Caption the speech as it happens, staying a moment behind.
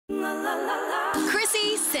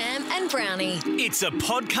Chrissy, Sam and Brownie. It's a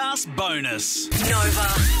podcast bonus. Nova.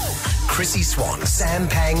 Chrissy Swan, Sam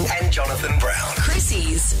Pang and Jonathan Brown.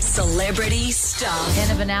 Chrissy's Celebrity Stuff.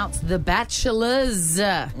 Have announced The Bachelors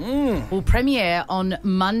will premiere on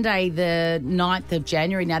Monday the 9th of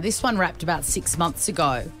January. Now, this one wrapped about 6 months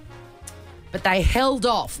ago, but they held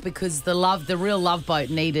off because the real love boat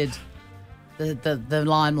needed the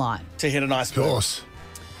limelight. To hit a nice Of course.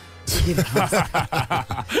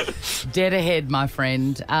 Dead ahead, my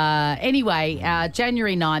friend. Anyway,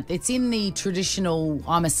 January 9th, it's in the traditional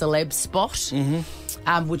I'm a Celeb spot,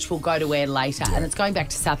 which we'll go to air later. And it's going back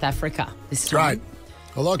to South Africa this time. Great.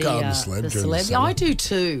 I like going to Celeb. The during the Celeb. summer. I do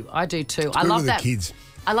too. I Good love with that. the kids.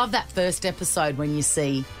 I love that first episode when you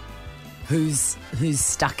see who's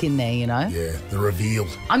stuck in there, you know? Yeah, the reveal.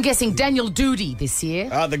 I'm guessing Daniel Doody this year.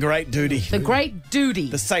 The great Duty. The great Doody.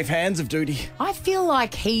 The safe hands of Duty. I feel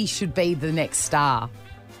like he should be the next star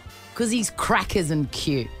because he's crackers and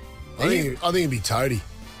cute. I think it'd be Toadie.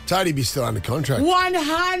 Toadie'd be still under contract.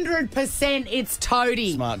 100% it's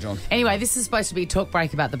Toadie. Smart, John. Anyway, this is supposed to be a talk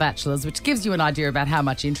break about The Bachelors, which gives you an idea about how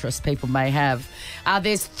much interest people may have.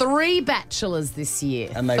 There's 3 Bachelors this year.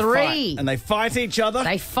 And they fight. And they fight each other.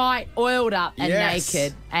 They fight oiled up and Yes.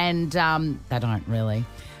 naked, and they don't really.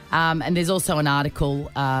 And there's also an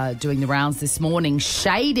article doing the rounds this morning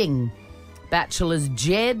shading Bachelors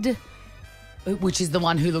Jed, which is the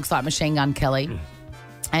one who looks like Machine Gun Kelly,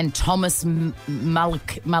 and Thomas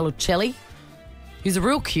Malucelli, who's a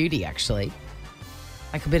real cutie, actually,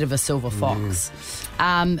 like a bit of a silver fox.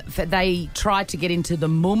 They tried to get into the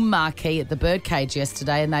Mum marquee at the birdcage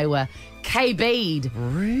yesterday, and they were KB'd.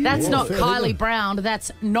 Really? That's not fair Kylie dinkum. Brown.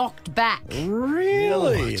 That's knocked back.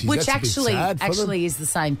 Really? Geez, Which that's a bit sad for them. actually is the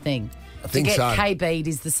same thing. I think to get so. KB'd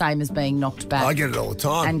is the same as being knocked back. I get it all the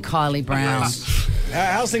time. And Kylie Brown.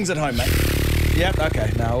 How's things at home, mate? Yep,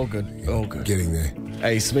 okay. No, all good. All good. Getting there.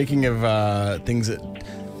 Hey, speaking of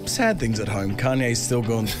sad things at home, Kanye's still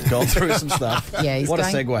going through some stuff. Yeah, he's what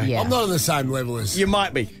going- a segue. yeah. I'm not on the same level as... You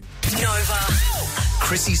might be. Nova.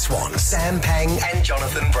 Chrissy Swan, Sam Pang and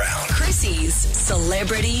Jonathan Brown. Chrissy's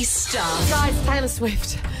Celebrity Stuff. Guys, Taylor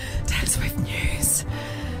Swift news.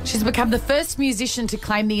 She's become the first musician to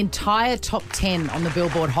claim the entire top 10 on the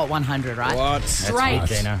Billboard Hot 100, right? What?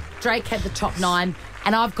 Drake had the top 9,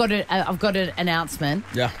 and I've got an announcement.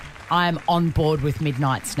 Yeah. I'm on board with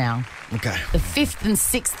Midnights now. Okay. The 5th and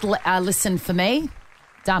 6th listen for me.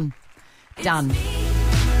 Done. I'm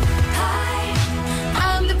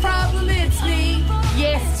the problem, it's me.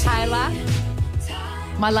 Yes, Taylor.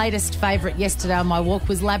 My latest favourite yesterday on my walk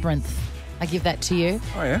was Labyrinth. I give that to you.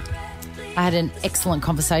 Oh, yeah? I had an excellent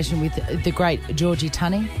conversation with the great Georgie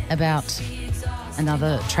Tunney about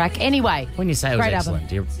another track. Anyway, When you say it was great excellent,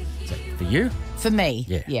 album. is that for you? For me,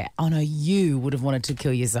 Yeah. Oh, no, you would have wanted to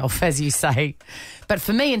kill yourself, as you say. But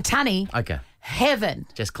for me and Tunney, Okay, heaven.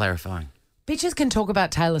 just clarifying. Bitches can talk about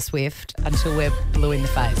Taylor Swift until we're blue in the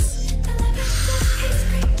face.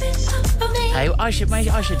 Hey, I should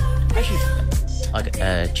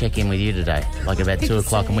check in with you today, like about 2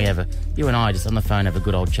 o'clock, and you and I just on the phone have a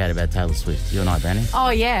good old chat about Taylor Swift. You and I, Brownie. Oh,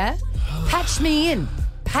 yeah? Patch me in,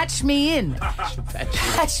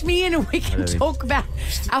 and we can talk about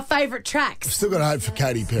our favourite tracks. Still got hope for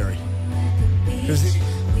Katy Perry.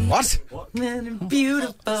 What?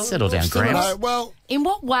 Beautiful. Settle down, Still got Gramps. hope. Well, In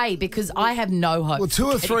what way? Because I have no hope. 2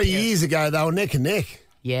 or 3 years ago, they were neck and neck.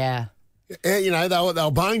 Yeah, You know, they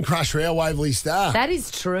were bone crusher, our Waverley Star. that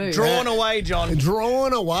is true. Drawn away, John.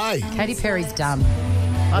 Drawn away. Katy Perry's done.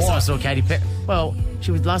 Last time I saw Katy Perry,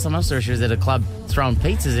 last time I saw her, she was at a club throwing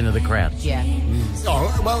pizzas into the crowd. Yeah.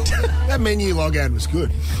 Oh, well, that menu log ad was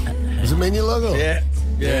good. Was it menu log? Or? Yeah.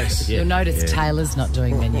 Yes. You'll notice Taylor's not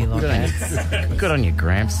doing menu log ads. Good on you,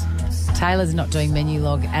 Gramps. Taylor's not doing menu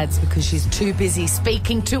log ads because she's too busy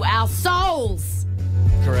speaking to our souls.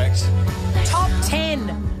 Correct. Top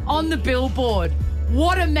 10 on the Billboard.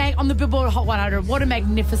 On the Billboard Hot 100. What a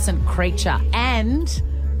magnificent creature. And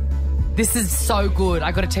this is so good.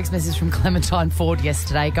 I got a text message from Clementine Ford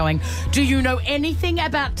yesterday going, do you know anything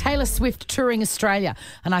about Taylor Swift touring Australia?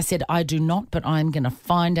 And I said, I do not, but I'm going to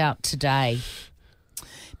find out today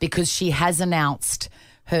because she has announced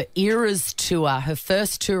her Eras tour, her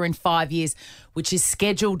first tour in 5 years, which is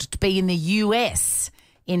scheduled to be in the US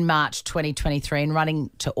in March 2023 and running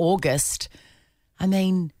to August. I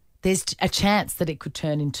mean, there's a chance that it could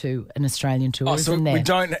turn into an Australian tour, Oh, so isn't there? we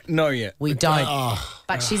don't know yet. We don't.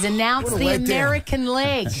 But she's announced the letdown. American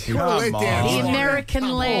leg. What a letdown. The American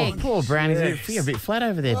leg. Poor Brownie, you're a bit flat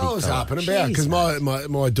over there. I big was fella. up and about because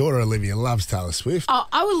my daughter Olivia loves Taylor Swift. Oh,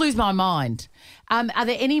 I would lose my mind. Are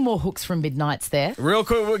there any more hooks from Midnights there? Real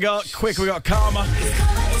quick, we got Karma.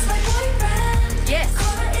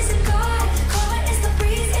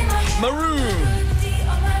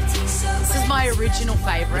 original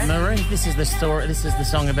favourite. Marie, this is the story. This is the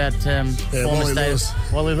song about former Wally state Lewis.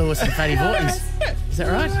 Wally Lewis and Fatty Vortons. Is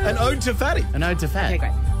that right? An ode to Fatty. An ode to fat. Okay,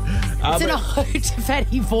 great. It's an ode to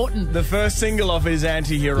Fatty Vorton. The first single off his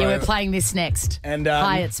anti-hero. Yeah, we're playing this next. And,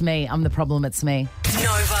 Hi, it's me. I'm the problem. It's me.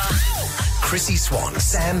 Nova. Chrissy Swan,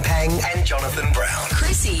 Sam Pang, and Jonathan Brown.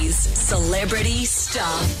 Chrissy's Celebrity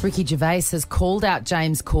Stuff. Ricky Gervais has called out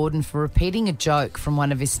James Corden for repeating a joke from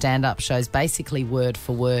one of his stand-up shows, basically word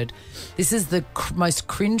for word. This is the most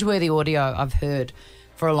cringeworthy audio I've heard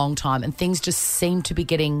for a long time, and things just seem to be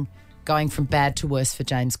going from bad to worse for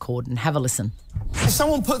James Corden. Have a listen. If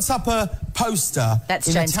someone puts up a poster That's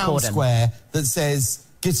in James a town Corden. square that says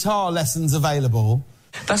guitar lessons available,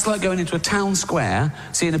 That's like going into a town square,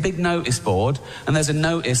 seeing a big notice board, and there's a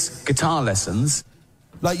notice, guitar lessons,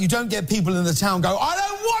 like you don't get people in the town go, I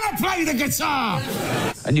don't want to play the guitar.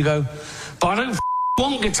 and you go, but I don't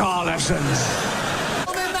want guitar lessons.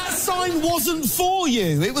 Well, then that sign wasn't for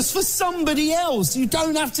you. It was for somebody else. You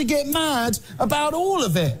don't have to get mad about all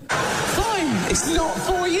of it. Fine, it's not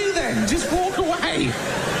for you then. Just walk away.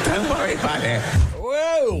 Don't worry about it.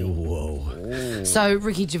 So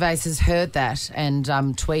Ricky Gervais has heard that and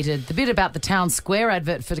tweeted, the bit about the town square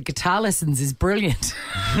advert for the guitar lessons is brilliant.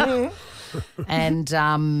 And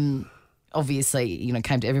obviously,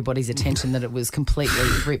 came to everybody's attention that it was completely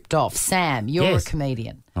ripped off. Sam, you're Yes. a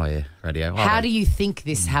comedian. Oh, yeah, radio. How do you think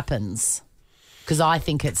this happens? Because I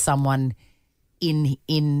think it's someone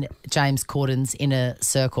in James Corden's inner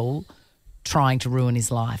circle trying to ruin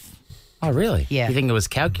his life. Oh, really? Yeah. You think it was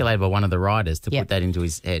calculated by one of the writers to Yep. put that into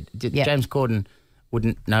his head? Yep. James Corden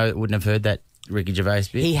wouldn't have heard that Ricky Gervais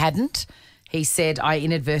bit? He hadn't. He said, I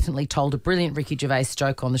inadvertently told a brilliant Ricky Gervais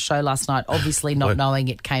joke on the show last night, obviously not knowing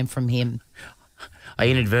it came from him. I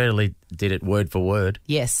inadvertently did it word for word.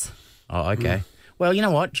 Yes. Oh, okay. Well, you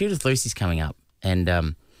know what? Judith Lucy's coming up,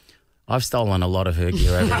 and I've stolen a lot of her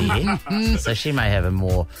gear over the year, so she may have a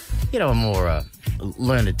more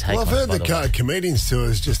learned take. Well, I've on heard it, by the way. Comedians Tour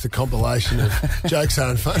is just a compilation of jokes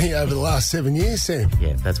aren't funny over the last 7 years, Sam.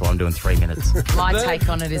 Yeah, that's why I'm doing 3 minutes. My take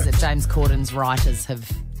on it is that James Corden's writers have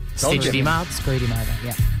Stitched him up. screwed him over.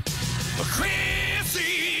 Yeah.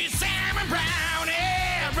 Chrissy, Sam and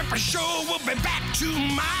Brownie. Ripper Show will be back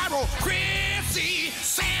tomorrow. Chrissy,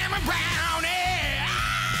 Sam and Brownie.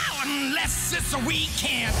 Oh, unless it's a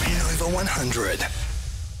weekend. Nova 100.